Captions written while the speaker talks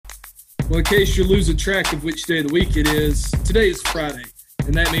Well, in case you're losing track of which day of the week it is, today is Friday,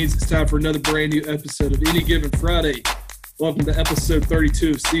 and that means it's time for another brand new episode of Any Given Friday. Welcome to episode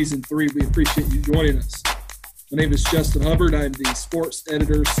 32 of season 3. We appreciate you joining us. My name is Justin Hubbard. I'm the sports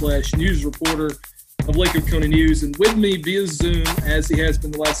editor / news reporter of Lake Oconee News, and with me via Zoom, as he has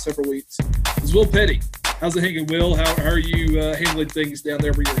been the last several weeks, is Will Petty. How's it hanging, Will? How are you handling things down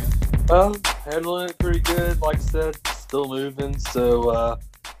there where you're at? Handling it pretty good. Like I said, still moving. So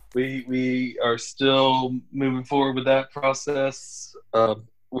we are still moving forward with that process. We're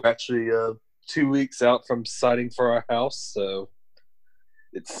actually 2 weeks out from siting for our house, so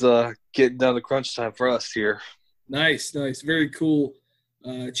it's getting down to crunch time for us here. Nice. Very cool.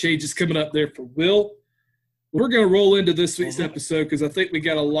 Changes coming up there for Will. We're going to roll into this week's episode because I think we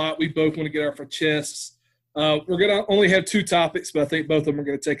got a lot we both want to get off our chests. We're going to only have 2 topics, but I think both of them are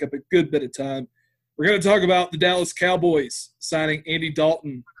going to take up a good bit of time. We're going to talk about the Dallas Cowboys signing Andy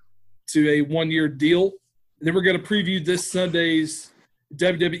Dalton to a 1-year deal. And then we're going to preview this Sunday's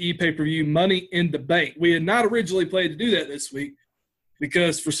WWE pay-per-view Money in the Bank. We had not originally planned to do that this week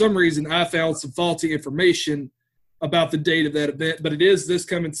because for some reason I found some faulty information about the date of that event, but it is this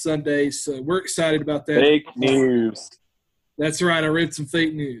coming Sunday, so we're excited about that. Fake news. That's right. I read some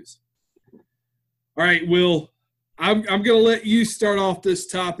fake news. All right, Will, I'm going to let you start off this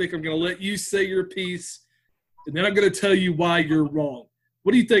topic. I'm going to let you say your piece, and then I'm going to tell you why you're wrong.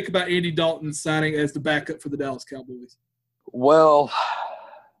 What do you think about Andy Dalton signing as the backup for the Dallas Cowboys? Well,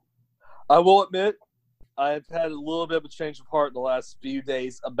 I will admit I've had a little bit of a change of heart in the last few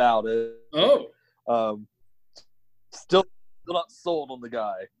days about it. Still not sold on the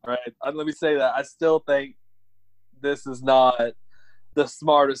guy, right? Let me say that. I still think this is not the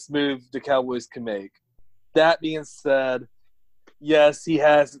smartest move the Cowboys can make. That being said, yes, he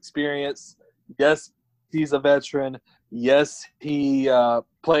has experience. Yes, he's a veteran. Yes, he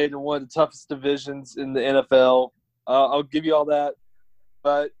played in one of the toughest divisions in the NFL. I'll give you all that.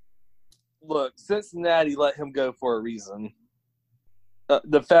 But, look, Cincinnati let him go for a reason.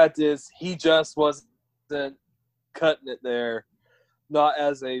 The fact is he just wasn't cutting it there, not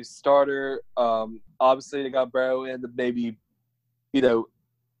as a starter. Obviously, they got Burrow in to maybe,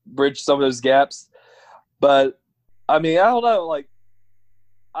 bridge some of those gaps. But, I mean, I don't know. Like,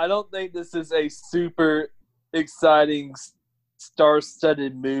 I don't think this is a super exciting,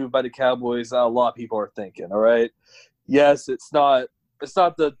 star-studded move by the Cowboys that a lot of people are thinking, all right? Yes, it's not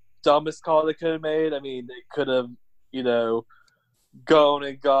the dumbest call they could have made. I mean, they could have, gone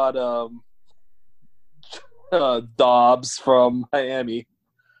and got Dobbs from Miami.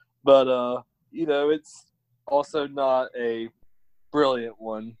 But, it's also not a brilliant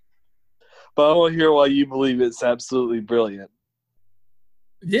one. But I want to hear why you believe it's absolutely brilliant.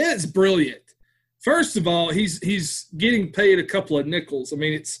 Yeah, it's brilliant. First of all, he's getting paid a couple of nickels. I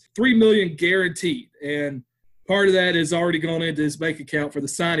mean, it's $3 million guaranteed, and part of that has already gone into his bank account for the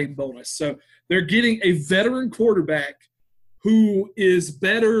signing bonus. So they're getting a veteran quarterback who is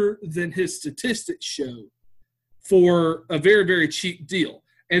better than his statistics show for a very, very cheap deal.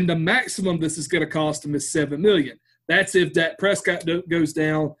 And the maximum this is going to cost him is $7 million. That's if Dak Prescott goes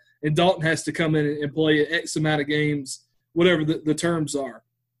down and Dalton has to come in and play X amount of games, whatever the terms are.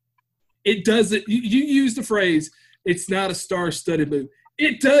 It doesn't – you use the phrase, it's not a star-studded move.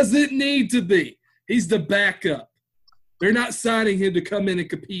 It doesn't need to be. He's the backup. They're not signing him to come in and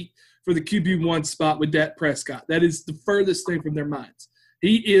compete for the QB1 spot with Dak Prescott. That is the furthest thing from their minds.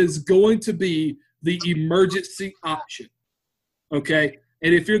 He is going to be the emergency option, okay?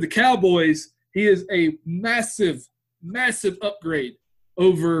 And if you're the Cowboys, he is a massive, massive upgrade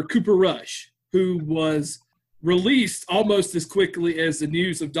over Cooper Rush, who was released almost as quickly as the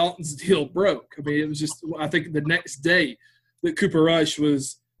news of Dalton's deal broke. I mean, it was just, I think, the next day that Cooper Rush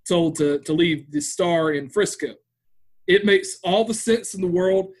was told to leave the Star in Frisco. It makes all the sense in the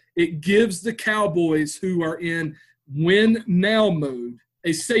world. It gives the Cowboys, who are in win-now mode,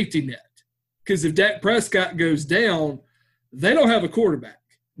 a safety net. Because if Dak Prescott goes down, they don't have a quarterback.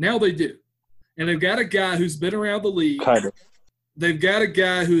 Now they do. And they've got a guy who's been around the league. Kind of. They've got a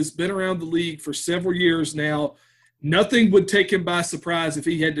guy who has been around the league for several years now. Nothing would take him by surprise if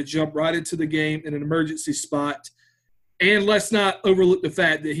he had to jump right into the game in an emergency spot. And let's not overlook the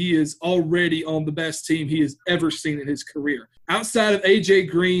fact that he is already on the best team he has ever seen in his career. Outside of A.J.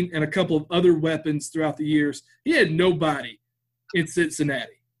 Green and a couple of other weapons throughout the years, he had nobody in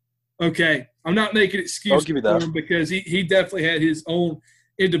Cincinnati. Okay, I'm not making excuses for him because he definitely had his own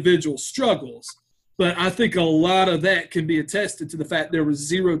individual struggles. But I think a lot of that can be attested to the fact there was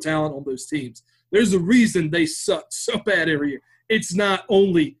zero talent on those teams. There's a reason they suck so bad every year. It's not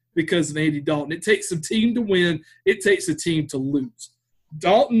only because of Andy Dalton. It takes a team to win. It takes a team to lose.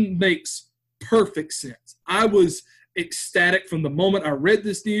 Dalton makes perfect sense. I was ecstatic from the moment I read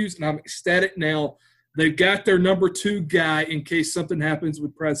this news, and I'm ecstatic now. They've got their number 2 guy in case something happens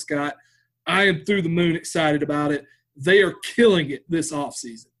with Prescott. I am through the moon excited about it. They are killing it this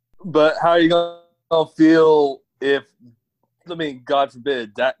offseason. But how are you going to feel if, God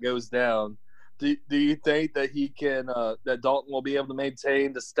forbid, Dak goes down? Do you think that he can that Dalton will be able to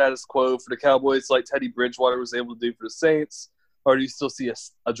maintain the status quo for the Cowboys like Teddy Bridgewater was able to do for the Saints, or do you still see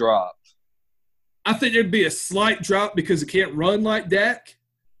a drop? I think there'd be a slight drop because it can't run like Dak,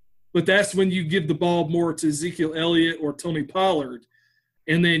 but that's when you give the ball more to Ezekiel Elliott or Tony Pollard,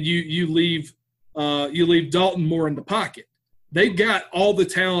 and then you leave Dalton more in the pocket. They've got all the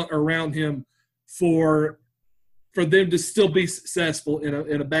talent around him for them to still be successful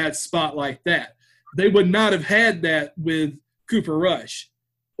in a bad spot like that. They would not have had that with Cooper Rush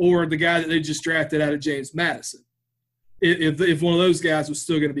or the guy that they just drafted out of James Madison if one of those guys was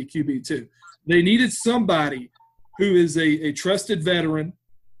still going to be QB2. They needed somebody who is a trusted veteran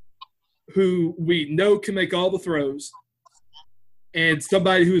who we know can make all the throws, and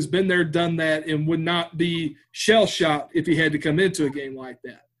somebody who has been there, done that, and would not be shell-shocked if he had to come into a game like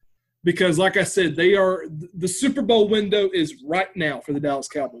that. Because, like I said, the Super Bowl window is right now for the Dallas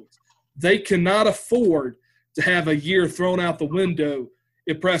Cowboys. They cannot afford to have a year thrown out the window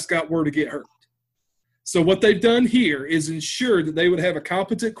if Prescott were to get hurt. So what they've done here is ensure that they would have a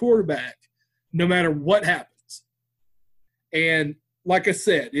competent quarterback no matter what happens. And like I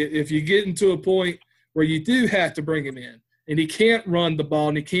said, if you get into a point where you do have to bring him in and he can't run the ball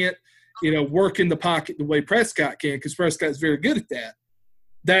and he can't, work in the pocket the way Prescott can, because Prescott's very good at that,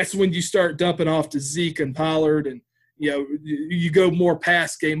 that's when you start dumping off to Zeke and Pollard and, you go more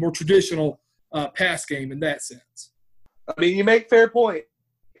pass game, more traditional pass game in that sense. You make fair points.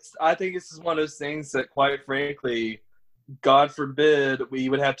 I think this is one of those things that, quite frankly, God forbid we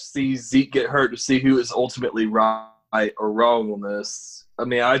would have to see Zeke get hurt to see who is ultimately right or wrong on this.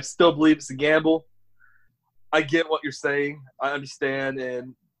 I still believe it's a gamble. I get what you're saying. I understand.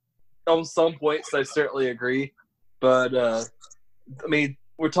 And on some points, I certainly agree. But,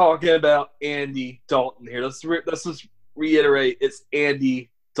 we're talking about Andy Dalton here. Let's just reiterate, it's Andy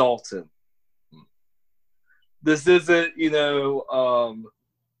Dalton. This isn't,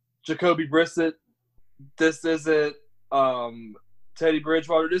 Jacoby Brissett. This isn't Teddy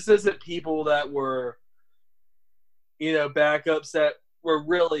Bridgewater. This isn't people that were, backups that were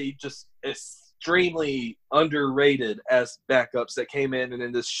really just extremely underrated as backups that came in and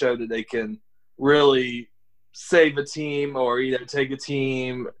then just showed that they can really save a team or take a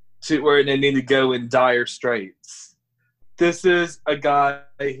team to where they need to go in dire straits. This is a guy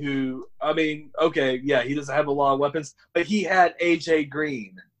who, he doesn't have a lot of weapons, but he had A.J.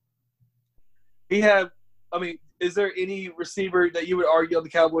 Green. Is there any receiver that you would argue on the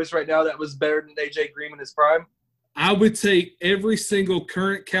Cowboys right now that was better than A.J. Green in his prime? I would take every single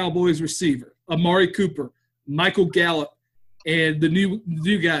current Cowboys receiver, Amari Cooper, Michael Gallup, and the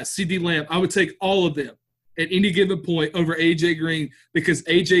new guy, C.D. Lamb. I would take all of them at any given point over A.J. Green because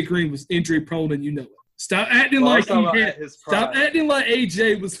A.J. Green was injury-prone, and you know it. Stop acting like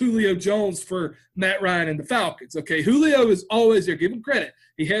A.J. was Julio Jones for Matt Ryan and the Falcons. Okay, Julio is always there. Give him credit.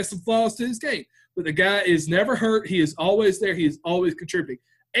 He has some flaws to his game, but the guy is never hurt. He is always there. He is always contributing.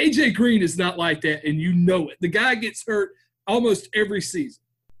 A.J. Green is not like that, and you know it. The guy gets hurt almost every season.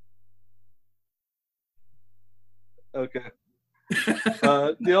 Okay.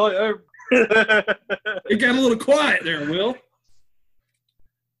 The only other it got a little quiet there, Will.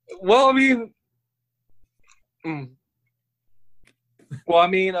 Well, the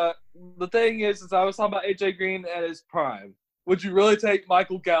thing is I was talking about A.J. Green at his prime. Would you really take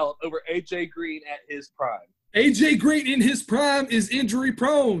Michael Gallup over A.J. Green at his prime? A.J. Green in his prime is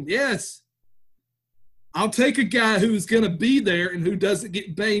injury-prone, yes. I'll take a guy who is going to be there and who doesn't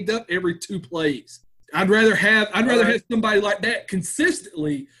get banged up every 2 plays. I'd rather have somebody like that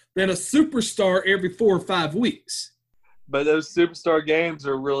consistently than a superstar every 4 or 5 weeks. But those superstar games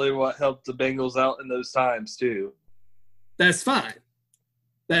are really what helped the Bengals out in those times too. That's fine.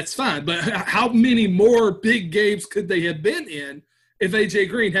 But how many more big games could they have been in if A.J.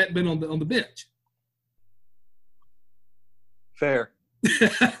 Green hadn't been on the bench? Fair.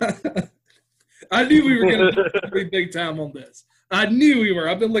 I knew we were going to be big time on this. I knew we were.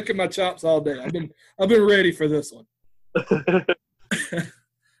 I've been licking my chops all day. I've been ready for this one.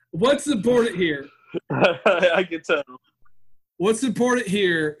 What's important here? I can tell. What's important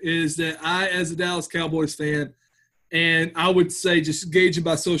here is that I, as a Dallas Cowboys fan, and I would say just gauging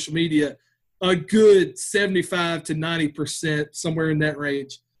by social media, a good 75 to 90%, somewhere in that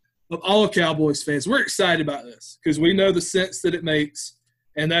range, of all Cowboys fans, we're excited about this because we know the sense that it makes.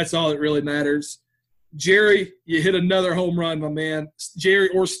 and that's all that really matters. Jerry, you hit another home run, my man. Jerry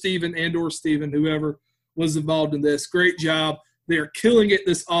or Steven, whoever was involved in this. Great job. They are killing it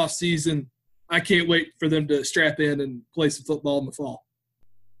this offseason. I can't wait for them to strap in and play some football in the fall.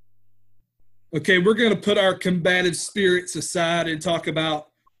 Okay, we're going to put our combative spirits aside and talk about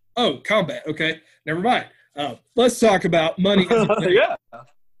combat. Okay, never mind. Let's talk about Money in the Bank.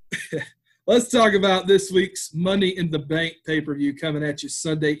 Yeah. Let's talk about this week's Money in the Bank pay-per-view coming at you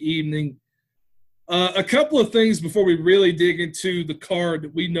Sunday evening. A couple of things before we really dig into the card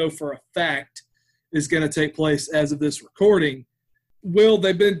that we know for a fact is going to take place as of this recording. Will,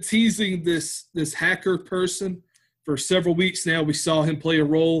 they've been teasing this hacker person for several weeks now. We saw him play a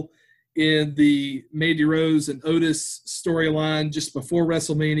role in the Mandy Rose and Otis storyline just before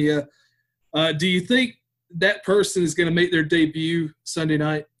WrestleMania. Do you think that person is going to make their debut Sunday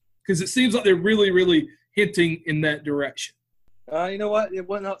night? Because it seems like they're really, really hinting in that direction. You know what? It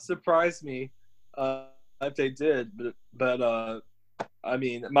would not surprise me if they did. But I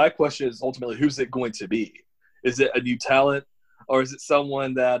mean, my question is ultimately, who's it going to be? Is it a new talent, or is it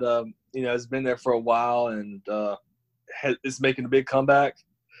someone that has been there for a while and is making a big comeback?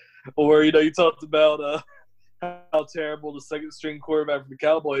 Or, you talked about how terrible the second-string quarterback for the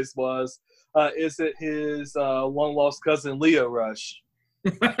Cowboys was. Is it his long-lost cousin, Leo Rush?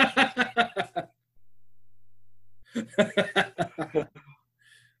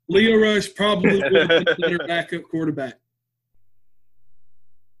 Leo Rush probably would have been a better backup quarterback.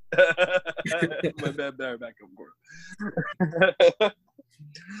 Better backup quarterback.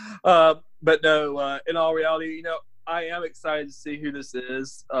 But no, in all reality, I am excited to see who this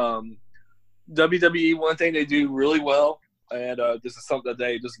is. WWE, one thing they do really well, and this is something that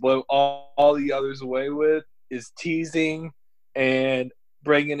they just blow all the others away with, is teasing and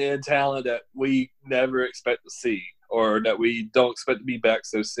bringing in talent that we never expect to see or that we don't expect to be back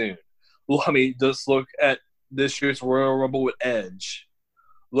so soon. Well, I mean, just look at this year's Royal Rumble with Edge.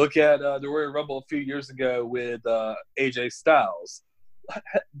 Look at the Royal Rumble a few years ago with AJ Styles.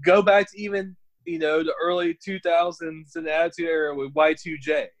 Go back to even the early 2000s in the Attitude Era with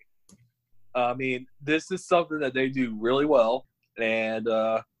Y2J. I mean, this is something that they do really well. And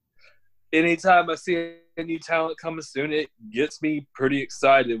anytime I see a new talent coming soon, it gets me pretty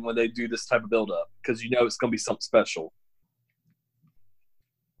excited when they do this type of build-up because it's going to be something special.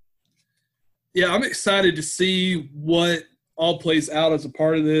 Yeah, I'm excited to see what all plays out as a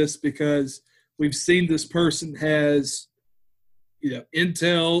part of this because we've seen this person has,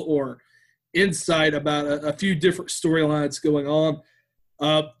 intel or insight about a few different storylines going on.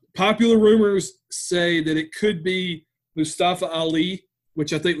 Popular rumors say that it could be Mustafa Ali,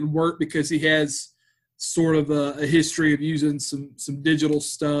 which I think would work because he has sort of a history of using some digital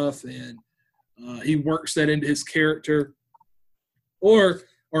stuff and he works that into his character. Or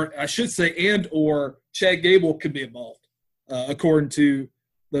I should say, or Chad Gable could be involved, according to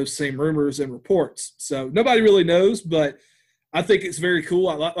those same rumors and reports. So nobody really knows, but I think it's very cool.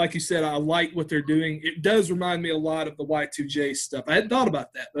 Like you said, I like what they're doing. It does remind me a lot of the Y2J stuff. I hadn't thought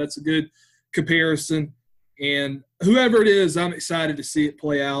about that, but that's a good comparison. And whoever it is, I'm excited to see it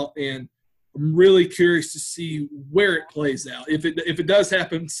play out, and I'm really curious to see where it plays out. If it does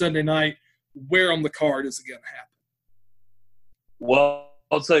happen Sunday night, where on the card is it going to happen? Well,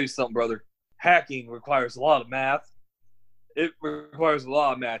 I'll tell you something, brother. Hacking requires a lot of math. It requires a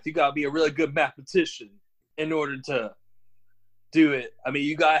lot of math. You got to be a really good mathematician in order to do it. I mean,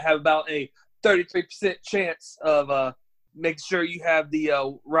 you got to have about a 33% chance of making sure you have the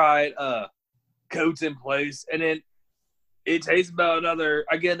right codes in place. And then it takes about another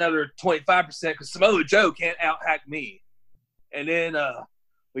 25% because some other Joe can't out-hack me. And then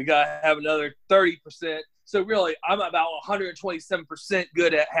we got to have another 30%. So really, I'm about 127%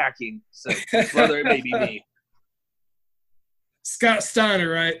 good at hacking. So, brother, it may be me. Scott Steiner,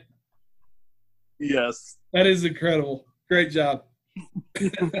 right? Yes. That is incredible. Great job.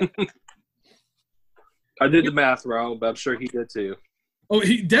 I did the math wrong, but I'm sure he did too. Oh,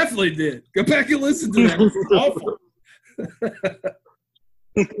 he definitely did. Go back and listen to that. It's awful.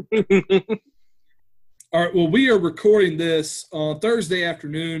 All right, well, we are recording this on Thursday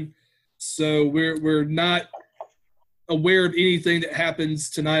afternoon, so we're not aware of anything that happens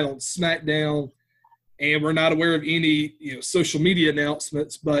tonight on SmackDown, and we're not aware of any social media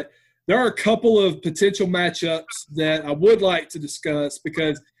announcements, but there are a couple of potential matchups that I would like to discuss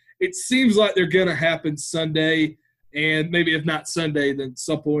because it seems like they're going to happen Sunday, and maybe if not Sunday, then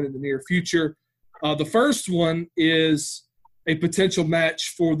some point in the near future. The first one is a potential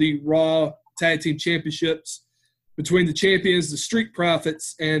match for the Raw Tag Team Championships between the champions, the Street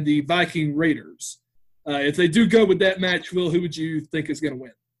Profits, and the Viking Raiders. If they do go with that match, Will, who would you think is going to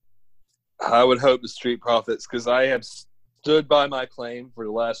win? I would hope the Street Profits, because I have stood by my claim for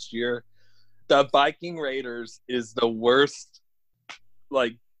the last year. The Viking Raiders is the worst,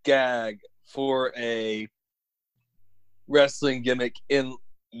 gag for a wrestling gimmick in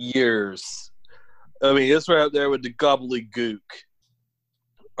years. I mean, it's right up there with the gobbledygook.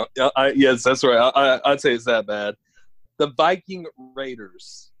 Yes, that's right. I'd say it's that bad. The Viking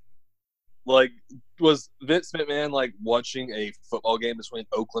Raiders. Was Vince McMahon watching a football game between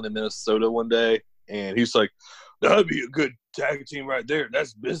Oakland and Minnesota one day, and he's like, "That'd be a good tag team right there.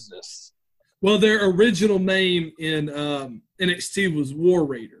 That's business." Well, their original name in NXT was War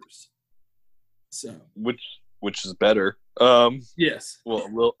Raiders, so which is better. Yes,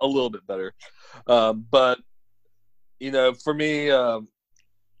 well, a little bit better, but for me,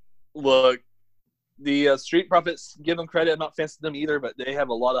 look. The Street Profits, give them credit. I'm not fancy them either, but they have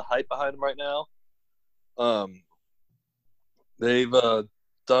a lot of hype behind them right now. They've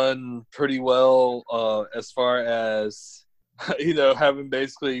done pretty well as far as, having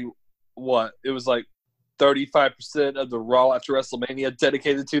basically it was 35% of the Raw after WrestleMania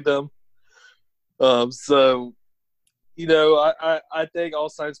dedicated to them. So, I think all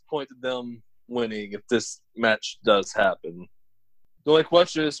signs point to them winning if this match does happen. The only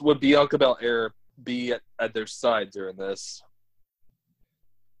question is, would Bianca Belair be at their side during this?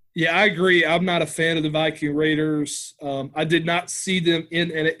 Yeah, I agree. I'm not a fan of the Viking Raiders. I did not see them in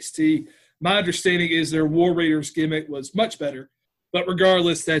NXT. My understanding is their War Raiders gimmick was much better. But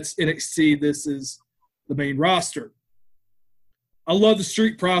regardless, that's NXT. This is the main roster. I love the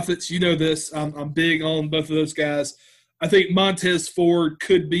Street Profits. You know this. I'm big on both of those guys. I think Montez Ford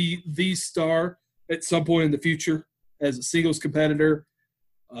could be the star at some point in the future as a singles competitor.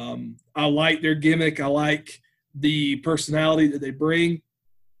 I like their gimmick. I like the personality that they bring.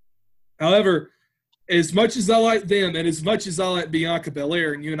 However, as much as I like them and as much as I like Bianca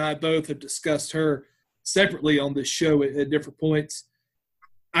Belair, and you and I both have discussed her separately on this show at different points,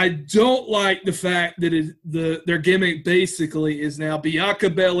 I don't like the fact that their gimmick basically is now Bianca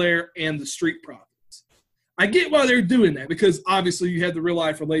Belair and the Street Profits. I get why they're doing that, because obviously you have the real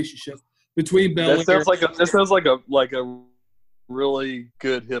life relationship between Belair. That sounds like a really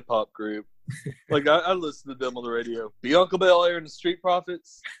good hip hop group. I listen to them on the radio. Bianca Belair and the Street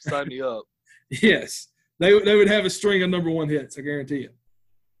Profits, sign me up. Yes, they would have a string of number one hits, I guarantee you.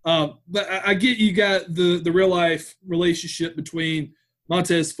 But I get you got the real life relationship between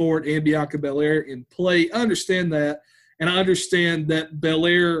Montez Ford and Bianca Belair in play. I understand that, and I understand that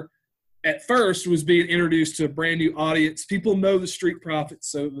Belair at first was being introduced to a brand new audience. People know the Street Profits,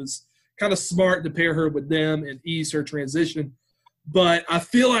 so it was kind of smart to pair her with them and ease her transition. But I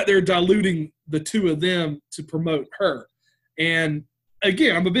feel like they're diluting the two of them to promote her. And,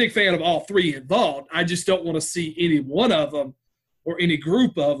 again, I'm a big fan of all three involved. I just don't want to see any one of them or any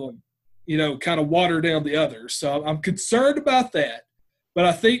group of them, kind of water down the others. So I'm concerned about that. But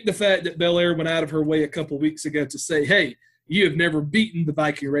I think the fact that Belair went out of her way a couple of weeks ago to say, hey, you have never beaten the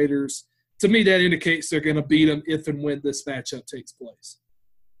Viking Raiders, to me that indicates they're going to beat them if and when this matchup takes place.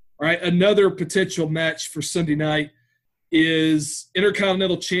 All right, another potential match for Sunday night is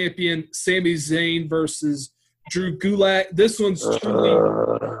Intercontinental Champion Sami Zayn versus Drew Gulak. This one's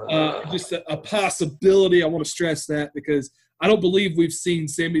truly just a possibility. I want to stress that because I don't believe we've seen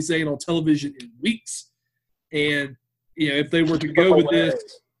Sami Zayn on television in weeks. And, if they were to go with this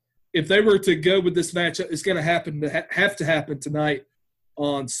matchup, it's going to have to happen tonight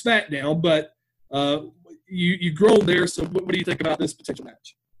on SmackDown. But you grown there, so what do you think about this potential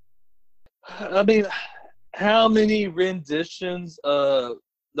match? I mean, how many renditions the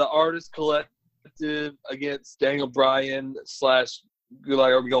Artist Collective against Daniel Bryan / Gulak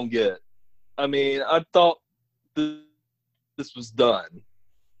are we going to get? I mean, I thought this was done.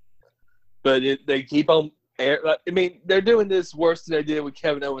 But they keep on – I mean, they're doing this worse than they did with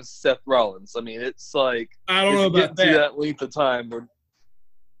Kevin Owens and Seth Rollins. I mean, it's like – I don't know about that. To that length of time.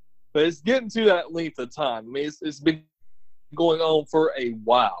 But it's getting to that length of time. I mean, it's been going on for a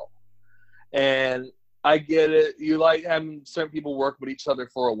while. And I get it. You like having certain people work with each other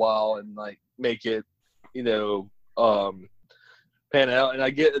for a while and, make it, pan out. And I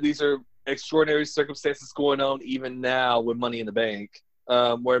get that these are extraordinary circumstances going on even now with Money in the Bank,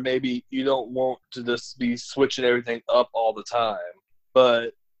 where maybe you don't want to just be switching everything up all the time.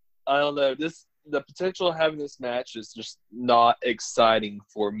 But I don't know. The potential of having this match is just not exciting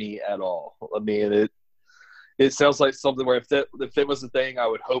for me at all. I mean, it sounds like something where if it was a thing, I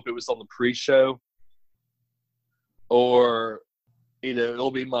would hope it was on the pre-show, or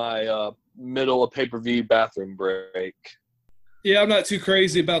it'll be my middle of pay-per-view bathroom break. Yeah, I'm not too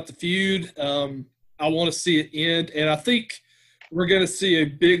crazy about the feud. I want to see it end. And I think we're going to see a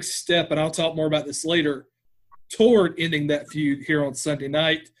big step, and I'll talk more about this later, toward ending that feud here on Sunday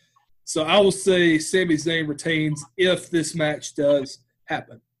night. So I will say Sami Zayn retains if this match does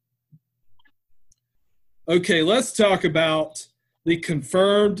happen. Okay, let's talk about the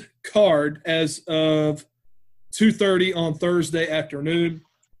confirmed card as of 2:30 on Thursday afternoon.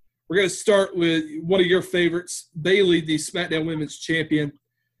 We're going to start with one of your favorites. Bayley, the SmackDown Women's Champion,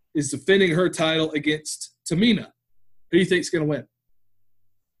 is defending her title against Tamina. Who do you think is going to win?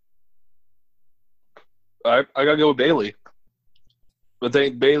 I got to go with Bayley. I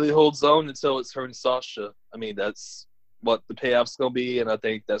think Bayley holds on until it's her and Sasha. I mean, that's what the payoff's going to be, and I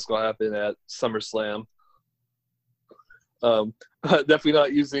think that's going to happen at SummerSlam. Definitely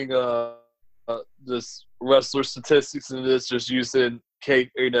not using just wrestler statistics in this, just using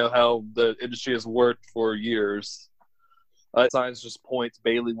how the industry has worked for years. Signs just point to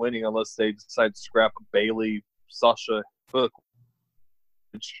Bayley winning unless they decide to scrap a Bayley-Sasha hook,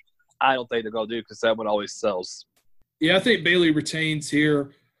 which I don't think they're going to do because that one always sells. Yeah, I think Bayley retains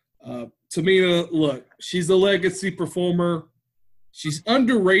here. Tamina, look, she's a legacy performer. She's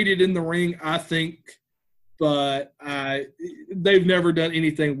underrated in the ring, I think, but they've never done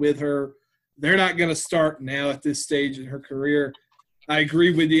anything with her. They're not going to start now at this stage in her career. I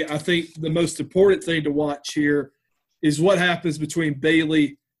agree with you. I think the most important thing to watch here is what happens between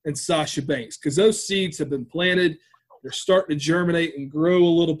Bayley and Sasha Banks, because those seeds have been planted. They're starting to germinate and grow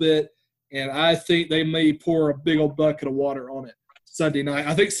a little bit, and I think they may pour a big old bucket of water on it Sunday night.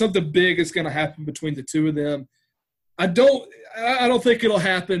 I think something big is going to happen between the two of them. I don't think it'll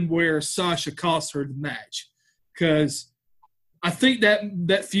happen where Sasha costs her the match, because I think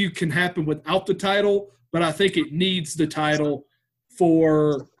that feud can happen without the title, but I think it needs the title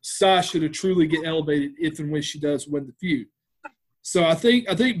for Sasha to truly get elevated if and when she does win the feud. So I think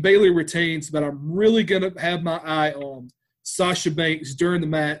Bayley retains, but I'm really going to have my eye on Sasha Banks during the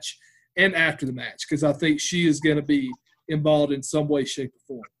match and after the match, because I think she is going to be involved in some way, shape, or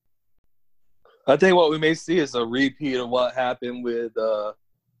form. I think what we may see is a repeat of what happened with the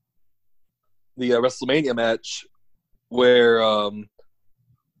WrestleMania match, where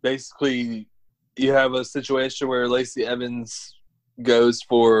basically you have a situation where Lacey Evans goes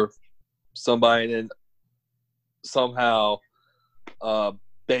for somebody and somehow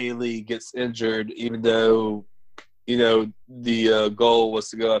Bayley gets injured, even though the goal was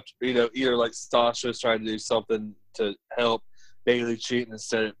to go up. Either like Sasha's trying to do something to help Bayley cheat, and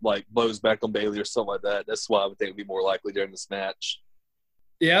instead it like blows back on Bayley or something like that. That's why I would think would be more likely during this match.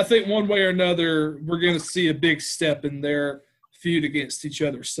 Yeah, I think one way or another we're going to see a big step in their feud against each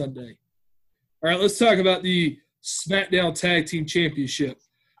other Sunday. All right, let's talk about the SmackDown Tag Team Championship.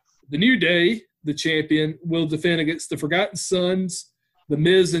 The New Day, the champion, will defend against the Forgotten Sons, The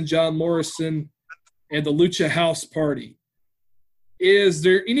Miz and John Morrison, and the Lucha House Party. Is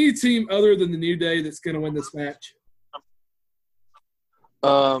there any team other than the New Day that's going to win this match?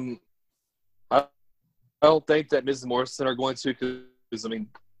 I don't think that Miz and Morrison are going to, because, I mean,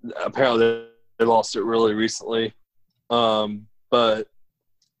 apparently they lost it really recently. But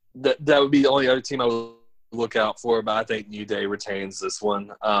that would be the only other team I would look out for, but I think New Day retains this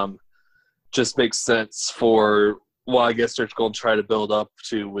one. Just makes sense for what I guess they're going to try to build up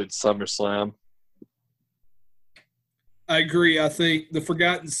to with SummerSlam. I agree. I think the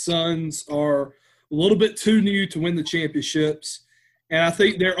Forgotten Sons are a little bit too new to win the championships, and I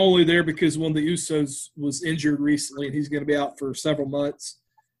think they're only there because one of the Usos was injured recently, and he's going to be out for several months.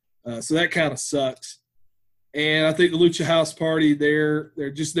 So that kind of sucks. And I think the Lucha House Party, they're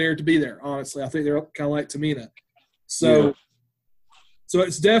just there to be there, honestly. I think they're kind of like Tamina. So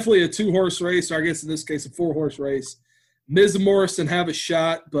it's definitely a 2-horse race, or I guess in this case a 4-horse race. Miz and Morrison have a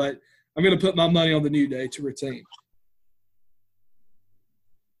shot, but I'm going to put my money on the New Day to retain.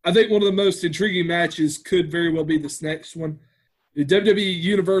 I think one of the most intriguing matches could very well be this next one. The WWE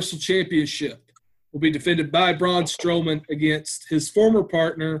Universal Championship will be defended by Braun Strowman against his former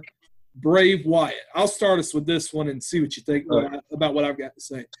partner, Bray Wyatt. I'll start us with this one and see what you think about what I've got to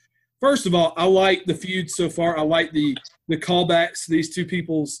say. First of all, I like the feud so far. I like the callbacks to these two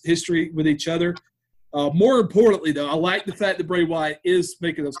people's history with each other. More importantly, though, I like the fact that Bray Wyatt is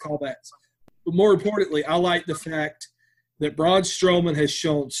making those callbacks. But more importantly, I like the fact that Braun Strowman has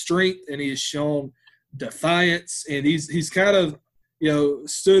shown strength and he has shown defiance, and he's kind of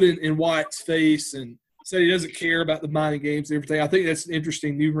stood in Wyatt's face and said he doesn't care about the mind games and everything. I think that's an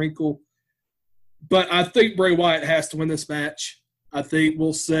interesting new wrinkle. But I think Bray Wyatt has to win this match. I think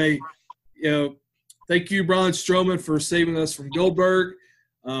we'll say, thank you, Braun Strowman, for saving us from Goldberg.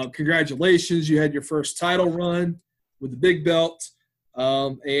 Congratulations. You had your first title run with the big belt.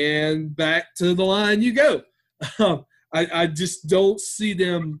 and back to the line you go. I just don't see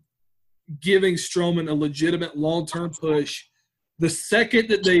them giving Strowman a legitimate long-term push. The second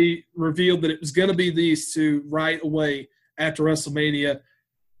that they revealed that it was going to be these two right away after WrestleMania,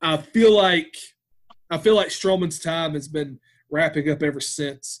 I feel like Strowman's time has been wrapping up ever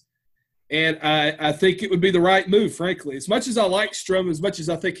since. And I think it would be the right move, frankly. As much as I like Strowman, as much as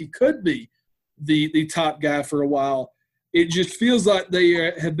I think he could be the top guy for a while, it just feels like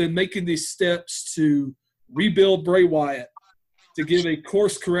they have been making these steps to rebuild Bray Wyatt, to give a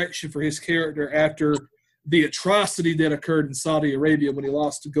course correction for his character after the atrocity that occurred in Saudi Arabia when he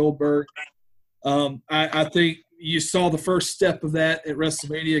lost to Goldberg. I think you saw the first step of that at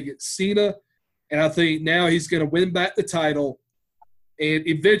WrestleMania against Cena, and I think now he's going to win back the title, and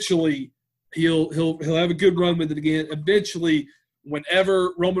eventually he'll have a good run with it again. Eventually,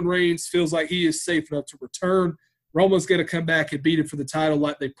 whenever Roman Reigns feels like he is safe enough to return, Roman's going to come back and beat him for the title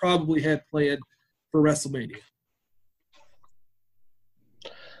like they probably had planned for WrestleMania.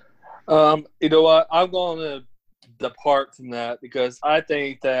 You know what? I'm going to depart from that because I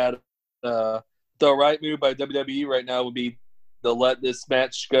think that the right move by WWE right now would be to let this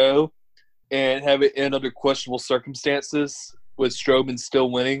match go and have it end under questionable circumstances with Strowman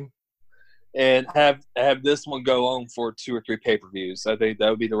still winning, and have this one go on for 2 or 3 pay-per-views. I think that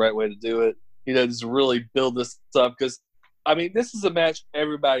would be the right way to do it. You know, just really build this up because, I mean, this is a match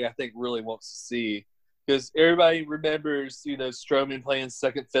everybody I think really wants to see. Because everybody remembers, you know, Strowman playing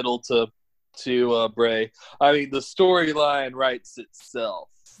second fiddle to Bray. I mean, the storyline writes itself.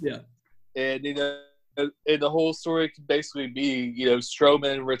 Yeah. And, you know, and the whole story could basically be, you know,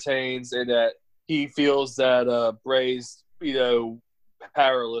 Strowman retains and that he feels that Bray's, you know,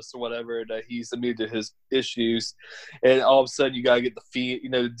 powerless or whatever, that he's immune to his issues. And all of a sudden you got to get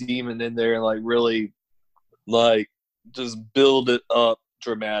the demon in there and, like, really, like, just build it up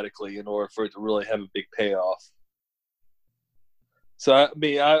dramatically in order for it to really have a big payoff. So, I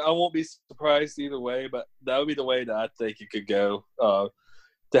mean, I won't be surprised either way, but that would be the way that I think it could go,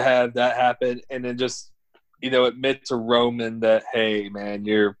 to have that happen and then just, you know, admit to Roman that, hey, man,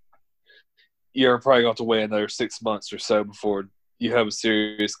 you're probably going to have to wait another 6 months or so before you have a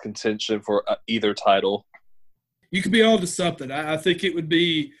serious contention for either title. You could be on to something. I think it'd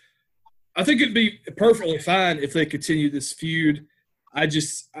be perfectly fine if they continue this feud. I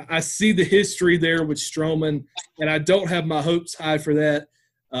see the history there with Strowman, and I don't have my hopes high for that.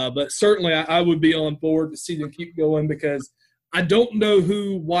 But certainly I would be on board to see them keep going because I don't know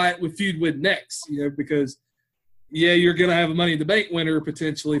who Wyatt would feud with next, you know, because, yeah, you're going to have a Money in the Bank winner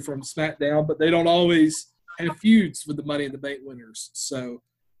potentially from SmackDown, but they don't always have feuds with the Money in the Bank winners. So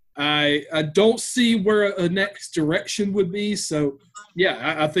I don't see where a next direction would be. So,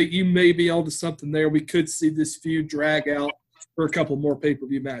 yeah, I think you may be onto something there. We could see this feud drag out for a couple more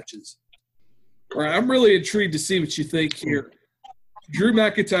pay-per-view matches. All right, I'm really intrigued to see what you think here. Drew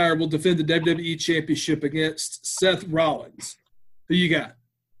McIntyre will defend the WWE Championship against Seth Rollins. Who you got?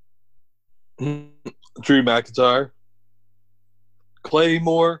 Drew McIntyre.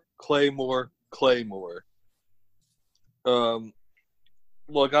 Claymore.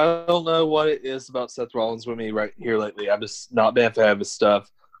 Look, I don't know what it is about Seth Rollins with me right here lately. I'm just not been a fan of his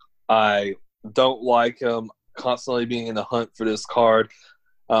stuff. I don't like him constantly being in the hunt for this card.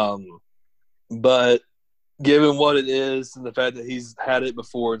 But given what it is and the fact that he's had it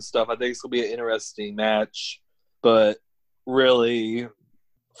before and stuff, I think it's going to be an interesting match. But really,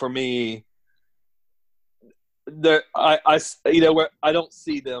 for me, I don't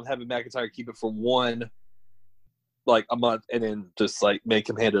see them having McIntyre keep it for a month and then just like make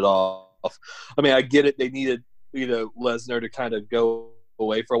him hand it off. I mean, I get it. They needed, you know, Lesnar to kind of go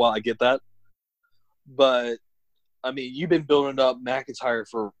away for a while. I get that. But, I mean, you've been building up McIntyre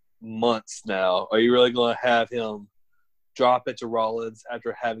for months now. Are you really going to have him drop it to Rollins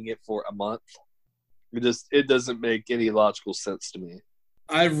after having it for a month? It doesn't make any logical sense to me.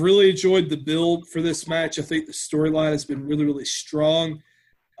 I've really enjoyed the build for this match. I think the storyline has been really, really strong.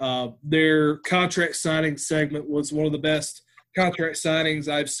 Their contract signing segment was one of the best contract signings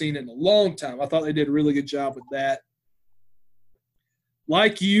I've seen in a long time. I thought they did a really good job with that.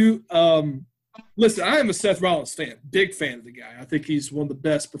 Like you, listen, I am a Seth Rollins fan, big fan of the guy. I think he's one of the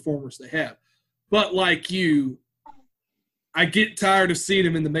best performers they have. But like you, I get tired of seeing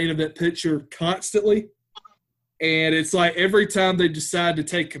him in the main event picture constantly. And it's like every time they decide to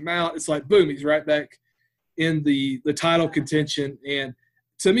take him out, it's like, boom, he's right back in the title contention. And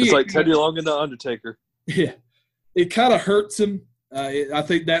to me, it's like Teddy Long and The Undertaker. Yeah. It kind of hurts him. I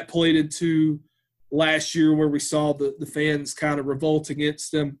think that played into last year where we saw the fans kind of revolt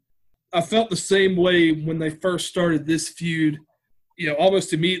against him. I felt the same way when they first started this feud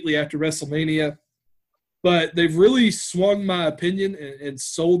almost immediately after WrestleMania. But they've really swung my opinion and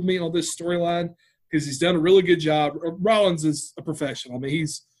sold me on this storyline because he's done a really good job. Rollins is a professional. I mean,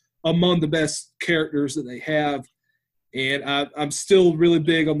 he's among the best characters that they have. And I'm still really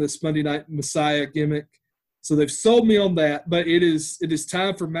big on this Monday Night Messiah gimmick. So they've sold me on that. But it is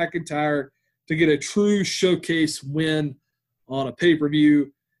time for McIntyre to get a true showcase win on a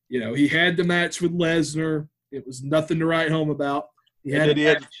pay-per-view. He had the match with Lesnar. It was nothing to write home about. He had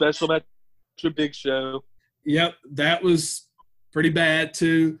a special match with Big Show. Yep, that was pretty bad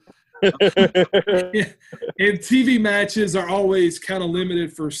too. And TV matches are always kind of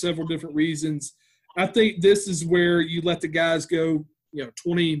limited for several different reasons. I think this is where you let the guys go,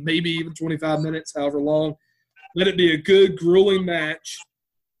 20, maybe even 25 minutes, however long. Let it be a good, grueling match,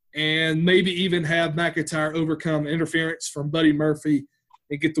 and maybe even have McIntyre overcome interference from Buddy Murphy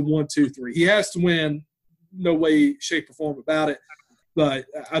and get the 1, 2, 3. He has to win, no way, shape, or form about it. But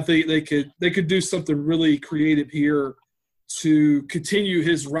I think they could do something really creative here to continue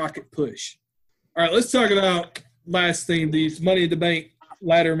his rocket push. All right, let's talk about last thing, these Money in the Bank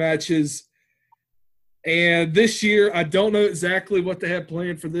ladder matches. And this year, I don't know exactly what they have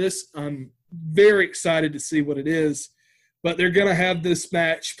planned for this. I'm very excited to see what it is. But they're going to have this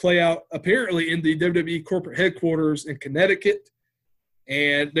match play out apparently in the WWE corporate headquarters in Connecticut.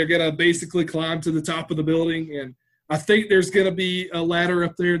 And they're going to basically climb to the top of the building. And I think there's going to be a ladder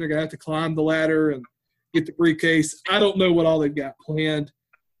up there. They're going to have to climb the ladder and get the briefcase. I don't know what all they've got planned.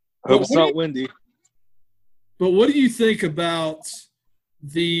 Hope it's not windy. But what do you think about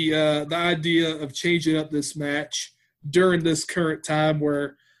the idea of changing up this match during this current time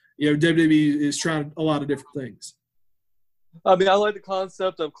where WWE is trying a lot of different things? I mean, I like the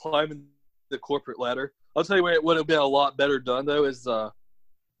concept of climbing the corporate ladder. I'll tell you what would have been a lot better done though is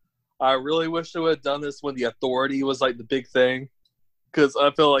I really wish they would have done this when the Authority was like the big thing, because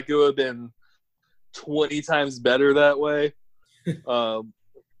I feel like it would have been 20 times better that way. But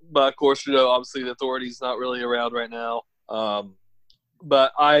of course, obviously the Authority's not really around right now.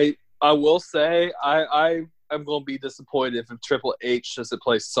 But I will say I am going to be disappointed if Triple H doesn't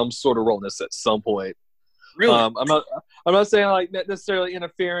play some sort of role in this at some point. Really? I'm not saying like necessarily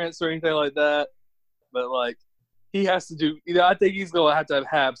interference or anything like that, but like he has to do. I think he's going to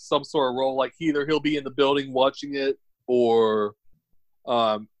have some sort of role. Like either he'll be in the building watching it, or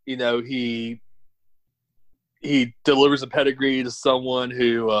he delivers a pedigree to someone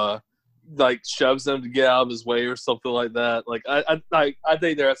who like shoves them to get out of his way or something like that. Like I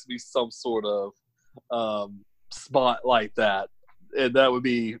think there has to be some sort of spot like that, and that would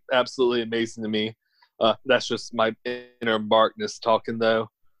be absolutely amazing to me. That's just my inner Markness talking, though.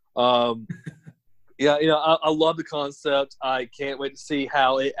 Yeah, I love the concept. I can't wait to see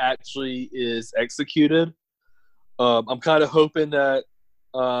how it actually is executed. I'm kind of hoping that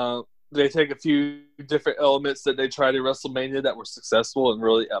they take a few different elements that they tried at WrestleMania that were successful and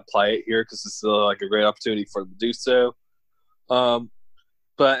really apply it here, because it's like a great opportunity for them to do so.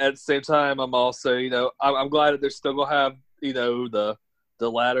 But at the same time, I'm also, I'm glad that they're still gonna have, the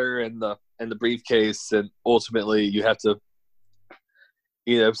ladder and the briefcase, and ultimately you have to,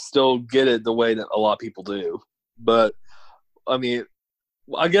 still get it the way that a lot of people do. But I mean,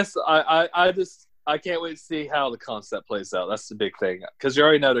 I guess I can't wait to see how the concept plays out. That's the big thing, because you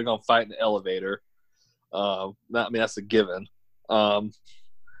already know they're gonna fight in the elevator. That's a given. And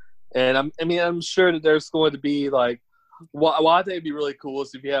I'm sure that there's going to be like, what I think would be really cool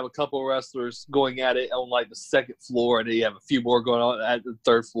is if you have a couple of wrestlers going at it on like the second floor, and then you have a few more going on at the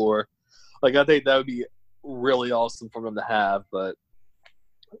third floor. Like I think that would be really awesome for them to have. But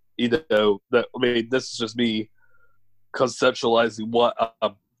this is just me conceptualizing what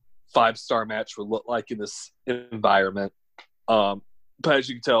a 5-star match would look like in this environment. But as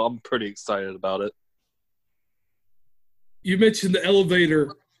you can tell, I'm pretty excited about it. You mentioned the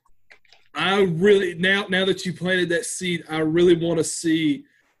elevator. I really now that you planted that seed, I really want to see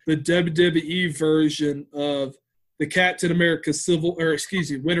the WWE version of the Captain America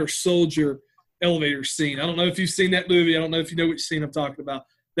Winter Soldier elevator scene. I don't know if you've seen that movie. I don't know if you know which scene I'm talking about.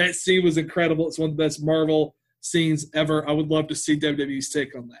 That scene was incredible. It's one of the best Marvel scenes ever. I would love to see WWE's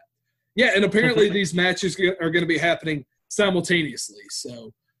take on that. Yeah, and apparently these matches are going to be happening simultaneously.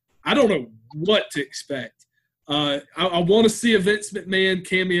 So I don't know what to expect. I want to see a Vince McMahon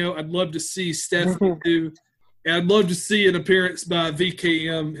cameo. I'd love to see Stephanie do. And I'd love to see an appearance by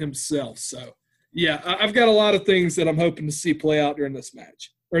VKM himself. So, yeah, I've got a lot of things that I'm hoping to see play out during this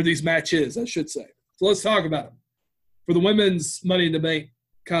match, or these matches, I should say. So let's talk about them. For the women's Money in the Bank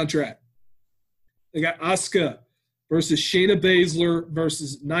contract, they got Asuka versus Shayna Baszler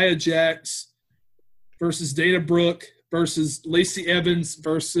versus Nia Jax versus Dana Brooke versus Lacey Evans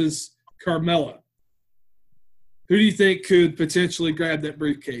versus Carmella. Who do you think could potentially grab that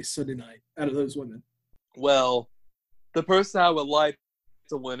briefcase Sunday night out of those women? Well, the person I would like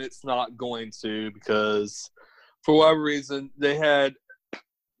to win it's not going to, because for whatever reason they had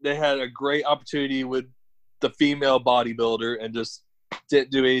a great opportunity with the female bodybuilder and just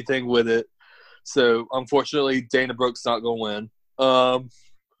didn't do anything with it. So unfortunately, Dana Brooke's not going to win.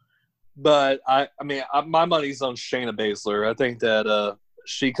 But I mean, my money's on Shayna Baszler. I think that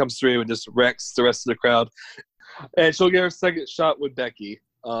she comes through and just wrecks the rest of the crowd, and she'll get her second shot with Becky.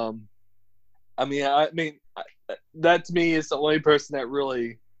 I mean, that to me is the only person that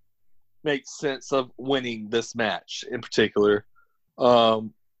really makes sense of winning this match in particular.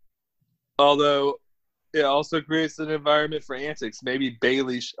 Although it also creates an environment for antics. Maybe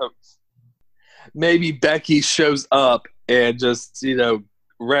Becky shows up and just,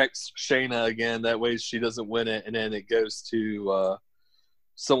 wrecks Shayna again. That way she doesn't win it, and then it goes to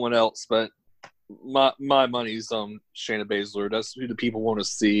someone else. But my money's on Shayna Baszler. That's who the people want to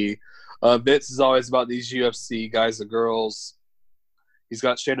see. Vince is always about these UFC guys and girls. He's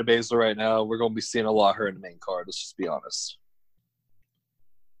got Shayna Baszler right now. We're going to be seeing a lot of her in the main card. Let's just be honest.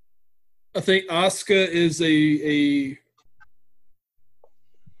 I think Asuka is a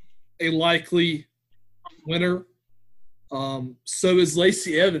likely winner. So is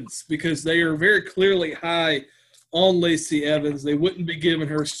Lacey Evans, because they are very clearly high on Lacey Evans. They wouldn't be giving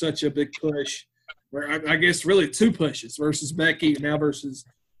her such a big push, or I guess really two pushes versus Becky and now versus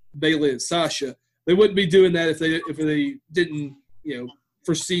Bayley and Sasha. They wouldn't be doing that if they didn't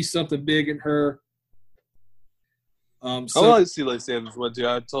foresee something big in her. I would like to see Lacey Evans win too.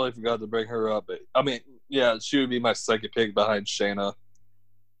 I totally forgot to bring her up. I mean, yeah, she would be my second pick behind Shayna.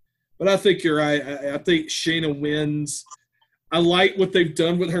 But I think you're right. I think Shayna wins. I like what they've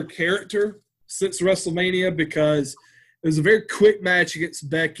done with her character since WrestleMania, because it was a very quick match against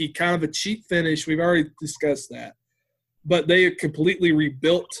Becky, kind of a cheap finish. We've already discussed that. But they have completely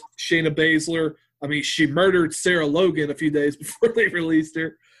rebuilt Shayna Baszler. I mean, she murdered Sarah Logan a few days before they released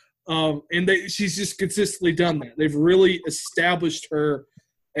her. And she's just consistently done that. They've really established her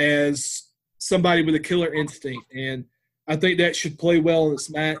as somebody with a killer instinct. And I think that should play well in this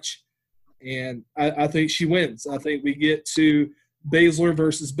match. And I think she wins. I think we get to Baszler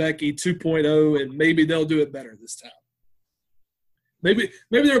versus Becky 2.0, and maybe they'll do it better this time. Maybe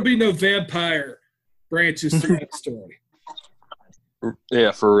there'll be no vampire branches to that story.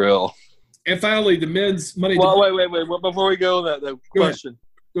 Yeah, for real. And finally, the men's money. Well, wait. Before we go on that question.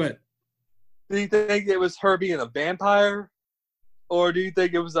 Go ahead. Do you think it was her being a vampire, or do you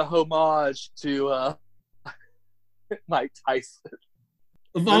think it was a homage to Mike Tyson?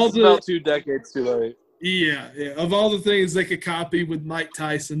 About 2 decades too late. Yeah. Of all the things they could copy with Mike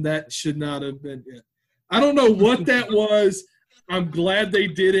Tyson, that should not have been it. I don't know what that was. I'm glad they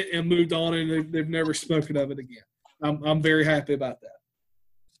did it and moved on, and they've never spoken of it again. I'm very happy about that.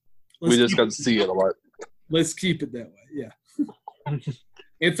 We just got to see it a lot. Let's keep it that way. Yeah.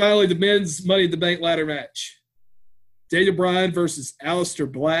 And finally, the men's Money in the Bank ladder match. Daniel Bryan versus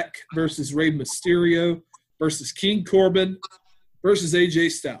Aleister Black versus Rey Mysterio versus King Corbin versus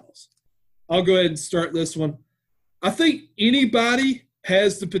AJ Styles. I'll go ahead and start this one. I think anybody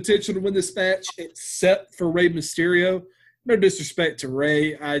has the potential to win this match except for Rey Mysterio. No disrespect to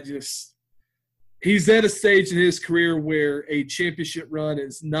Rey. He's at a stage in his career where a championship run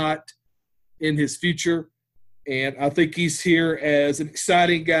is not in his future. And I think he's here as an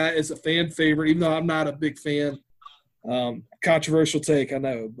exciting guy, as a fan favorite, even though I'm not a big fan. Controversial take, I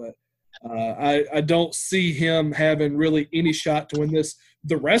know. But I don't see him having really any shot to win this.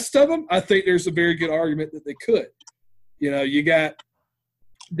 The rest of them, I think there's a very good argument that they could. You got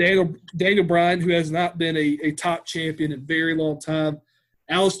Daniel Bryan, who has not been a top champion in a very long time.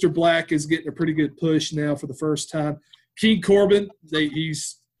 Aleister Black is getting a pretty good push now for the first time. King Corbin,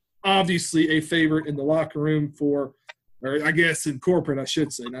 he's obviously a favorite in the locker room or I guess in corporate, I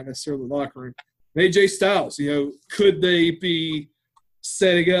should say, not necessarily the locker room. And AJ Styles, could they be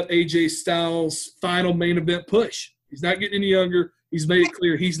setting up AJ Styles' final main event push? He's not getting any younger. He's made it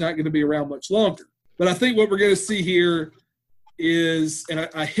clear he's not going to be around much longer. But I think what we're going to see here is, and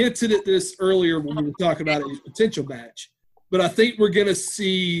I hinted at this earlier when we were talking about a potential match, but I think we're going to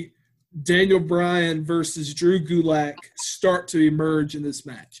see Daniel Bryan versus Drew Gulak start to emerge in this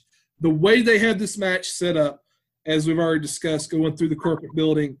match. The way they have this match set up, as we've already discussed, going through the corporate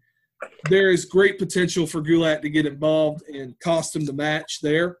building, there is great potential for Gulak to get involved and cost him the match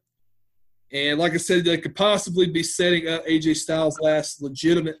there. And like I said, they could possibly be setting up AJ Styles' last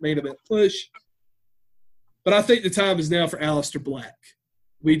legitimate main event push. But I think the time is now for Aleister Black.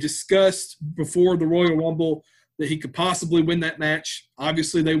 We discussed before the Royal Rumble that he could possibly win that match.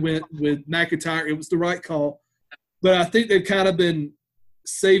 Obviously, they went with McIntyre. It was the right call. But I think they've kind of been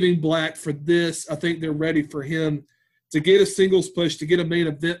saving Black for this. I think they're ready for him to get a singles push, to get a main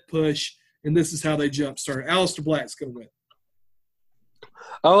event push, and this is how they jumpstart. Aleister Black's going to win.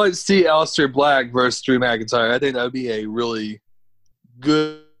 I would like to see Aleister Black versus Drew McIntyre. I think that would be a really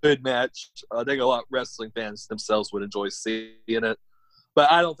good match. I think a lot of wrestling fans themselves would enjoy seeing it.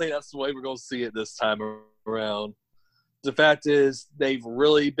 But I don't think that's the way we're going to see it this time around. The fact is they've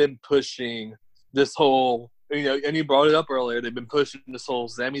really been pushing this whole, and you brought it up earlier, they've been pushing this whole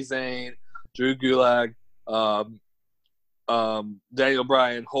Sami Zayn, Drew Gulak, Daniel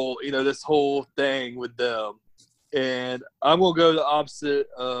Bryan, this whole thing with them. And I'm going to go the opposite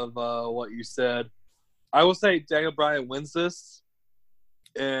of what you said. I will say Daniel Bryan wins this.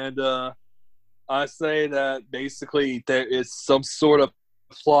 And I say that basically there is some sort of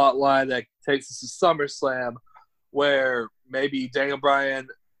plot line that takes us to SummerSlam where maybe Daniel Bryan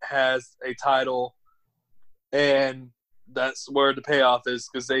has a title, and that's where the payoff is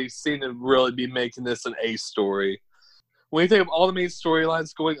because they seem to really be making this an A story. When you think of all the main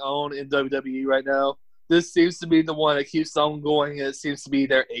storylines going on in WWE right now, this seems to be the one that keeps on going. It seems to be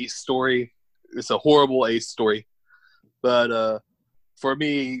their A story. It's a horrible A story. But for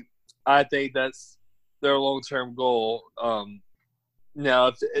me, I think that's their long-term goal.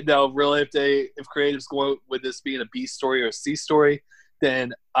 Now, if creative's going with this being a B story or a C story,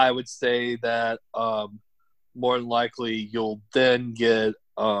 then I would say that more than likely you'll then get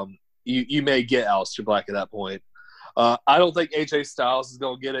you may get Aleister Black at that point. I don't think AJ Styles is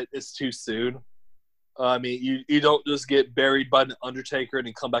going to get it. It's too soon. I mean, you don't just get buried by the Undertaker and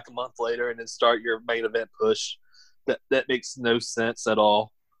then come back a month later and then start your main event push. That makes no sense at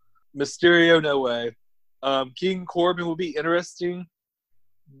all. Mysterio, no way. King Corbin will be interesting,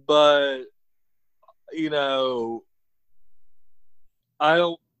 but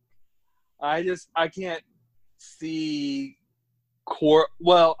I can't see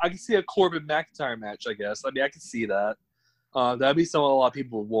I can see a Corbin McIntyre match, I guess. I mean, I can see that. That'd be something a lot of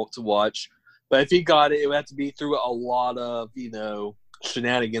people would want to watch. But if he got it, it would have to be through a lot of,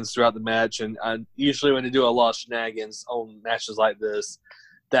 shenanigans throughout the match. And usually when they do a lot of shenanigans on matches like this,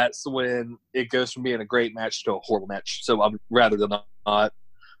 that's when it goes from being a great match to a horrible match. So I'd rather than not.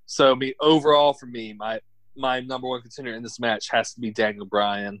 So, overall for me, my number one contender in this match has to be Daniel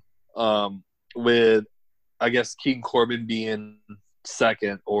Bryan, with, I guess, King Corbin being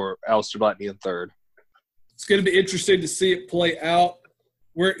second or Aleister Black being third. It's going to be interesting to see it play out.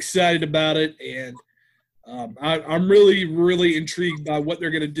 We're excited about it, and I'm really, really intrigued by what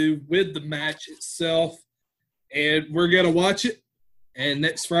they're going to do with the match itself. And we're going to watch it. And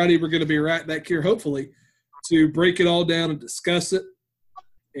next Friday, we're going to be right back here, hopefully, to break it all down and discuss it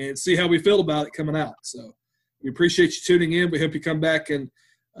and see how we feel about it coming out. So we appreciate you tuning in. We hope you come back and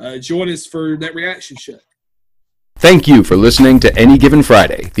join us for that reaction show. Thank you for listening to Any Given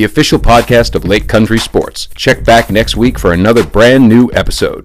Friday, the official podcast of Lake Country Sports. Check back next week for another brand new episode.